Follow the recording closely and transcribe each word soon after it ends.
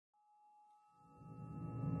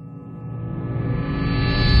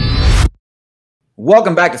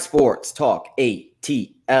Welcome back to Sports Talk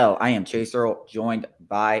ATL. I am Chase Earl, joined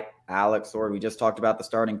by Alex Sword. We just talked about the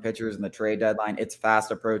starting pitchers and the trade deadline. It's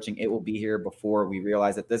fast approaching. It will be here before we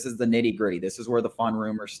realize that this is the nitty gritty. This is where the fun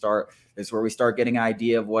rumors start. This is where we start getting an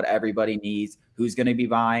idea of what everybody needs, who's going to be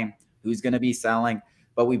buying, who's going to be selling.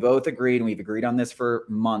 But we both agreed, and we've agreed on this for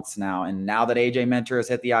months now. And now that AJ Minter has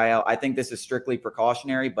hit the IL, I think this is strictly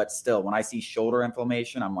precautionary. But still, when I see shoulder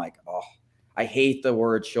inflammation, I'm like, oh, I hate the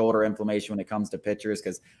word shoulder inflammation when it comes to pitchers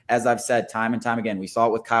because, as I've said time and time again, we saw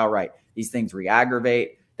it with Kyle Wright. These things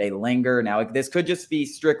re-aggravate. They linger. Now, this could just be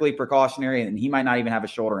strictly precautionary, and he might not even have a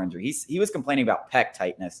shoulder injury. He was complaining about pec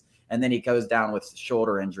tightness, and then he goes down with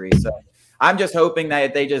shoulder injury. So I'm just hoping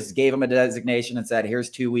that they just gave him a designation and said, here's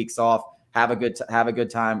 2 weeks off. Have a good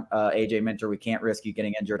time, AJ Minter. We can't risk you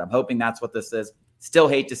getting injured. I'm hoping that's what this is. Still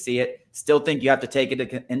hate to see it. Still think you have to take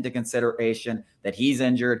it into consideration that he's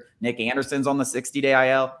injured. Nick Anderson's on the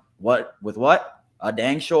 60-day IL. What? A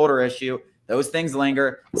dang shoulder issue. Those things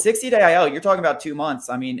linger. 60-day IL, you're talking about 2 months.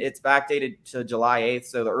 I mean, it's backdated to July 8th,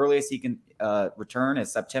 so the earliest he can return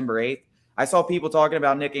is September 8th. I saw people talking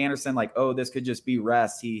about Nick Anderson like, oh, this could just be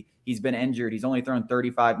rest. He's been injured. He's only thrown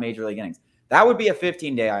 35 major league innings. That would be a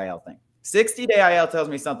 15-day IL thing. 60-day IL tells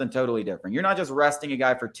me something totally different. You're not just resting a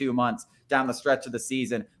guy for 2 months down the stretch of the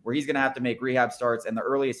season where he's going to have to make rehab starts, and the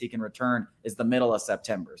earliest he can return is the middle of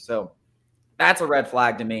September. So that's a red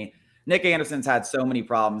flag to me. Nick Anderson's had so many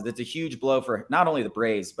problems. It's a huge blow for not only the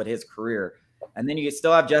Braves, but his career. And then you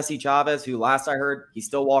still have Jesse Chavez, who last I heard, he's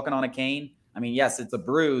still walking on a cane. I mean, yes, it's a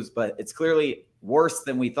bruise, but it's clearly worse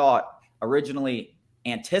than we thought originally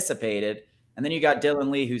anticipated. And then you got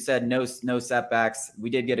Dylan Lee, who said no setbacks. We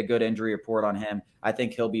did get a good injury report on him. I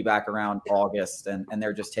think he'll be back around August, and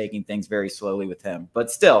they're just taking things very slowly with him.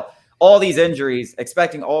 But still, all these injuries,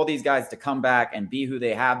 expecting all these guys to come back and be who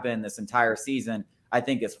they have been this entire season, I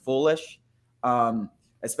think is foolish.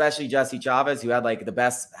 Especially Jesse Chavez, who had like the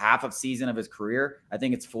best half of season of his career. I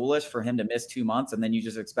think it's foolish for him to miss 2 months, and then you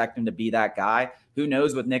just expect him to be that guy. Who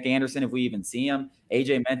knows with Nick Anderson if we even see him.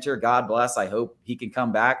 AJ Minter, God bless. I hope he can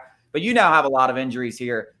come back. But you now have a lot of injuries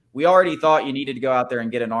here. We already thought you needed to go out there and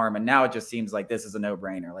get an arm, and now it just seems like this is a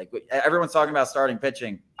no-brainer. Like everyone's talking about starting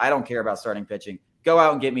pitching. I don't care about starting pitching. Go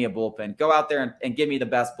out and get me a bullpen. Go out there and give me the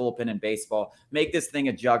best bullpen in baseball. Make this thing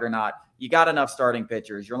a juggernaut. You got enough starting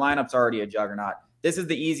pitchers. Your lineup's already a juggernaut. This is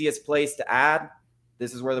the easiest place to add.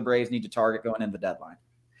 This is where the Braves need to target going into the deadline.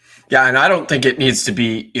 Yeah, and I don't think it needs to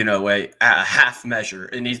be, a half measure.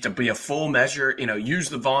 It needs to be a full measure. Use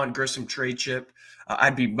the Vaughn Grissom trade chip.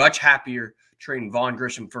 I'd be much happier trading Vaughn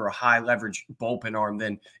Grissom for a high leverage bullpen arm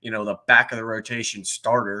than, the back of the rotation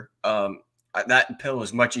starter. That pill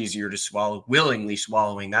is much easier to swallow, willingly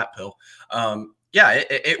swallowing that pill.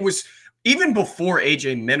 It was even before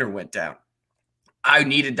AJ Minter went down. I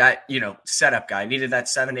needed that, setup guy. I needed that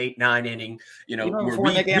 7, 8, 9 inning, Even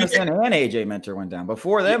before Nick Anderson and AJ Minter went down.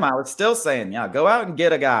 Before them, I was still saying, go out and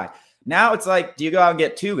get a guy. Now it's like, do you go out and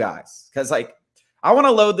get 2 guys? Because I want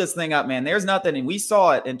to load this thing up, man. There's nothing, and we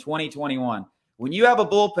saw it in 2021. When you have a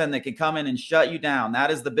bullpen that can come in and shut you down,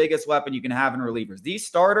 that is the biggest weapon you can have in relievers. These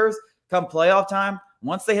starters, come playoff time,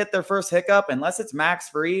 once they hit their first hiccup, unless it's Max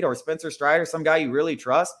Fried or Spencer Strider, some guy you really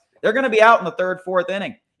trust, they're going to be out in the 3rd, 4th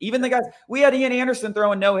inning. Even the guys, we had Ian Anderson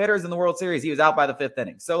throwing no-hitters in the World Series. He was out by the 5th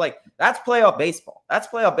inning. So, that's playoff baseball. That's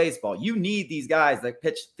playoff baseball. You need these guys that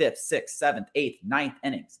pitch 5th, 6th, 7th, 8th, 9th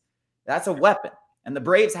innings. That's a weapon. And the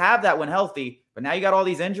Braves have that when healthy, but now you got all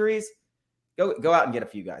these injuries. Go out and get a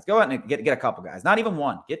few guys. Go out and get a couple guys. Not even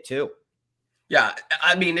 1. Get 2. Yeah,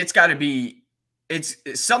 I mean, it's got to be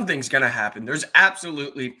 – something's going to happen. There's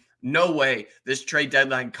absolutely no way this trade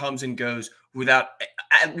deadline comes and goes without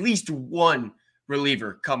at least 1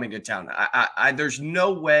 reliever coming to town. There's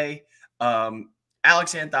no way.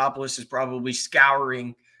 Alex Anthopoulos is probably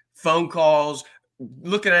scouring phone calls,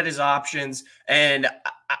 looking at his options, and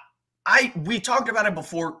we talked about it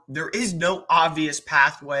before. There is no obvious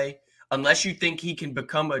pathway unless you think he can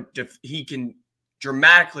he can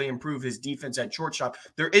dramatically improve his defense at shortstop.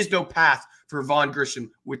 There is no path for Vaughn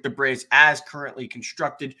Grissom with the Braves as currently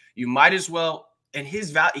constructed. You might as well. And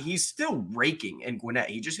his value, he's still raking in Gwinnett.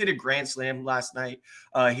 He just hit a grand slam last night.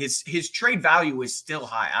 His trade value is still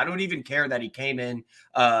high. I don't even care that he came in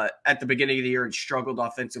at the beginning of the year and struggled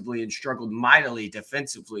offensively and struggled mightily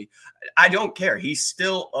defensively. I don't care. He's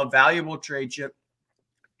still a valuable trade chip.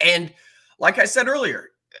 And like I said earlier,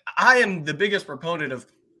 I am the biggest proponent of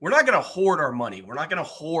we're not going to hoard our money. We're not going to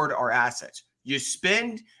hoard our assets. You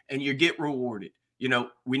spend and you get rewarded.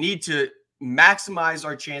 We need to maximize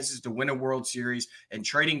our chances to win a World Series, and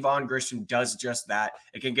trading Vaughn Grissom does just that.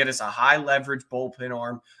 It can get us a high leverage bullpen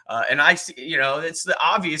arm. And I see, it's the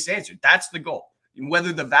obvious answer. That's the goal.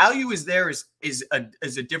 Whether the value is there is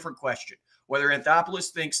a different question. Whether Anthopoulos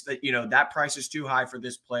thinks that, that price is too high for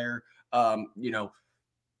this player, yada,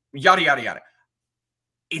 yada, yada.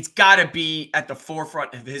 It's got to be at the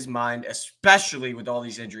forefront of his mind, especially with all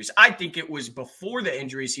these injuries. I think it was before the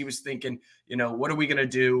injuries. He was thinking, what are we going to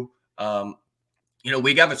do?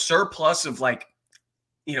 We have a surplus of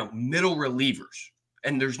middle relievers.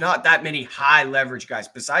 And there's not that many high leverage guys.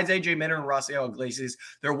 Besides AJ Minter and Rafael Iglesias,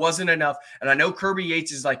 there wasn't enough. And I know Kirby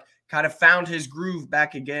Yates is kind of found his groove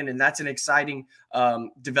back again, and that's an exciting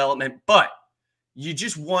development. But you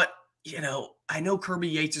just want, I know Kirby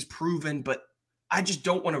Yates is proven, but I just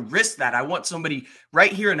don't want to risk that. I want somebody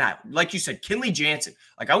right here and now. Like you said, Kenley Jansen.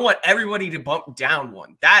 I want everybody to bump down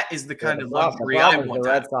one. That is the kind of luxury I want. The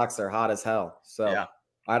Red Sox are hot as hell. So yeah.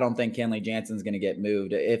 I don't think Kenley Jansen's going to get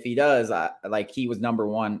moved. If he does, he was number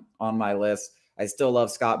one on my list. I still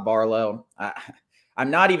love Scott Barlow.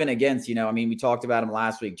 I'm not even against, we talked about him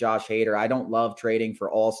last week, Josh Hader. I don't love trading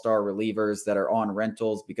for all-star relievers that are on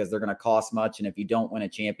rentals because they're going to cost much. And if you don't win a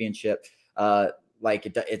championship,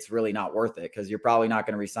 it's really not worth it because you're probably not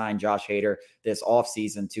going to resign Josh Hader this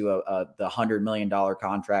offseason to the $100 million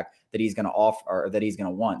contract that he's going to offer or that he's going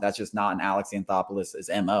to want. That's just not an Alex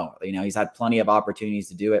Anthopoulos' MO. He's had plenty of opportunities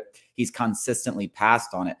to do it. He's consistently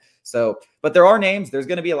passed on it. So, but there are names. There's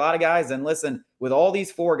going to be a lot of guys. And listen, with all these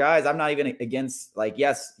four guys, I'm not even against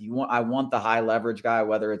yes, I want the high leverage guy,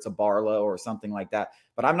 whether it's a Barlow or something like that.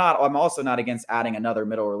 But I'm also not against adding another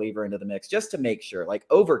middle reliever into the mix just to make sure,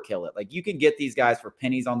 overkill it. You can get these guys for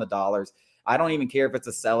pennies on the dollars. I don't even care if it's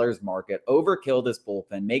a seller's market. Overkill this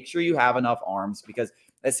bullpen. Make sure you have enough arms because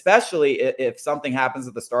especially if something happens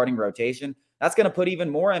with the starting rotation, that's going to put even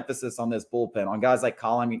more emphasis on this bullpen, on guys like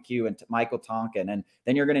Colin McHugh and Michael Tonkin. And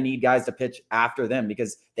then you're going to need guys to pitch after them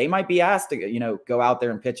because they might be asked to, go out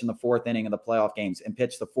there and pitch in the fourth inning of the playoff games and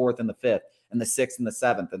pitch the fourth and the fifth and the sixth and the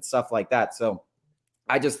seventh and stuff like that. So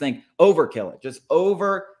I just think overkill it. Just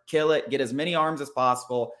overkill it. Get as many arms as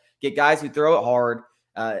possible. Get guys who throw it hard.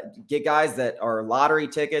 Get guys that are lottery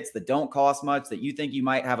tickets that don't cost much, that you think you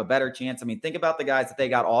might have a better chance. Think about the guys that they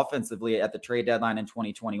got offensively at the trade deadline in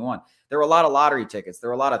 2021. There were a lot of lottery tickets. There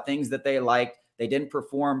were a lot of things that they liked. They didn't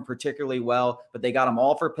perform particularly well, but they got them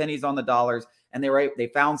all for pennies on the dollars, and they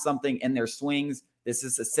found something in their swings. This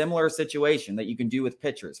is a similar situation that you can do with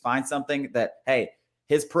pitchers. Find something that, hey,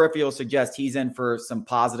 his peripheral suggests he's in for some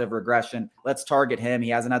positive regression. Let's target him. He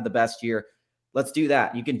hasn't had the best year. Let's do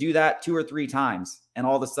that. You can do that 2 or 3 times, and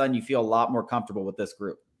all of a sudden you feel a lot more comfortable with this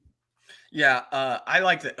group. Yeah, I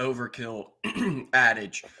like the overkill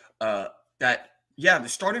adage that, the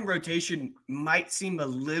starting rotation might seem a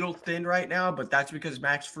little thin right now, but that's because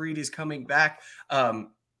Max Fried is coming back. And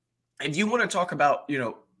you want to talk about,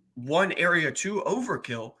 one area to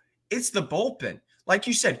overkill, it's the bullpen. Like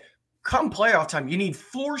you said, come playoff time, you need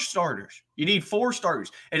 4 starters.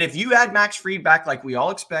 And if you add Max Fried back like we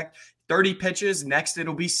all expect, 30 pitches. Next,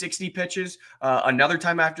 it'll be 60 pitches. Another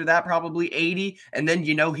time after that, probably 80. And then,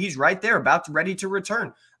 he's right there ready to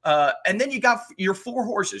return. And then you got your 4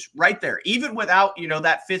 horses right there, even without,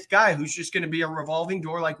 that 5th guy who's just going to be a revolving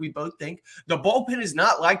door like we both think. The bullpen is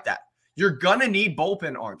not like that. You're going to need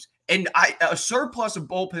bullpen arms. And a surplus of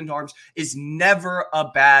bullpen arms is never a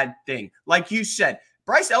bad thing. Like you said,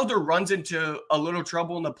 Bryce Elder runs into a little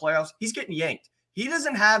trouble in the playoffs. He's getting yanked. He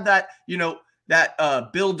doesn't have that,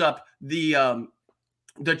 that build up,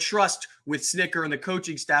 the trust with Snicker and the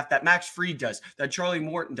coaching staff that Max Fried does, that Charlie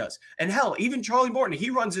Morton does. And hell, even Charlie Morton, he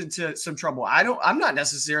runs into some trouble. I'm not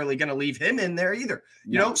necessarily going to leave him in there either.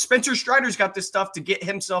 Spencer Strider's got this stuff to get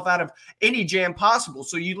himself out of any jam possible.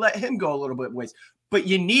 So you let him go a little bit ways, but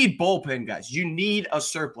you need bullpen guys. You need a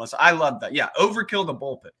surplus. I love that. Yeah. Overkill the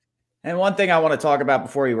bullpen. And one thing I want to talk about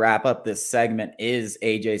before we wrap up this segment is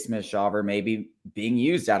AJ Smith-Shawver maybe being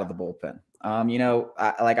used out of the bullpen.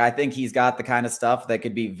 I think he's got the kind of stuff that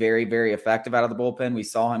could be very, very effective out of the bullpen. We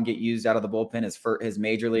saw him get used out of the bullpen his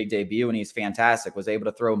major league debut, and he's fantastic, was able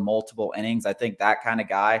to throw multiple innings. I think that kind of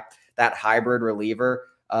guy, that hybrid reliever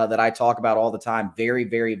that I talk about all the time, very,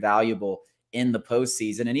 very valuable in the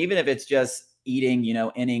postseason. And even if it's just eating,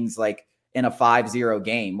 innings like in a 5-0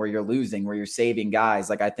 game where you're losing, where you're saving guys,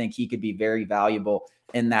 I think he could be very valuable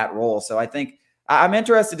in that role. So I think I'm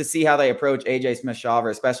interested to see how they approach AJ Smith-Shawver,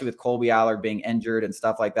 especially with Colby Allard being injured and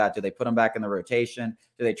stuff like that. Do they put him back in the rotation?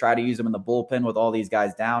 Do they try to use him in the bullpen with all these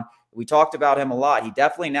guys down? We talked about him a lot. He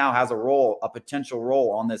definitely now has a potential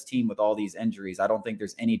role on this team with all these injuries. I don't think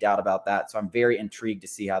there's any doubt about that. So I'm very intrigued to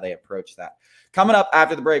see how they approach that. Coming up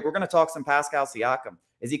after the break, we're going to talk some Pascal Siakam.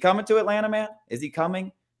 Is he coming to Atlanta, man? Is he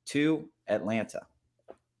coming to Atlanta?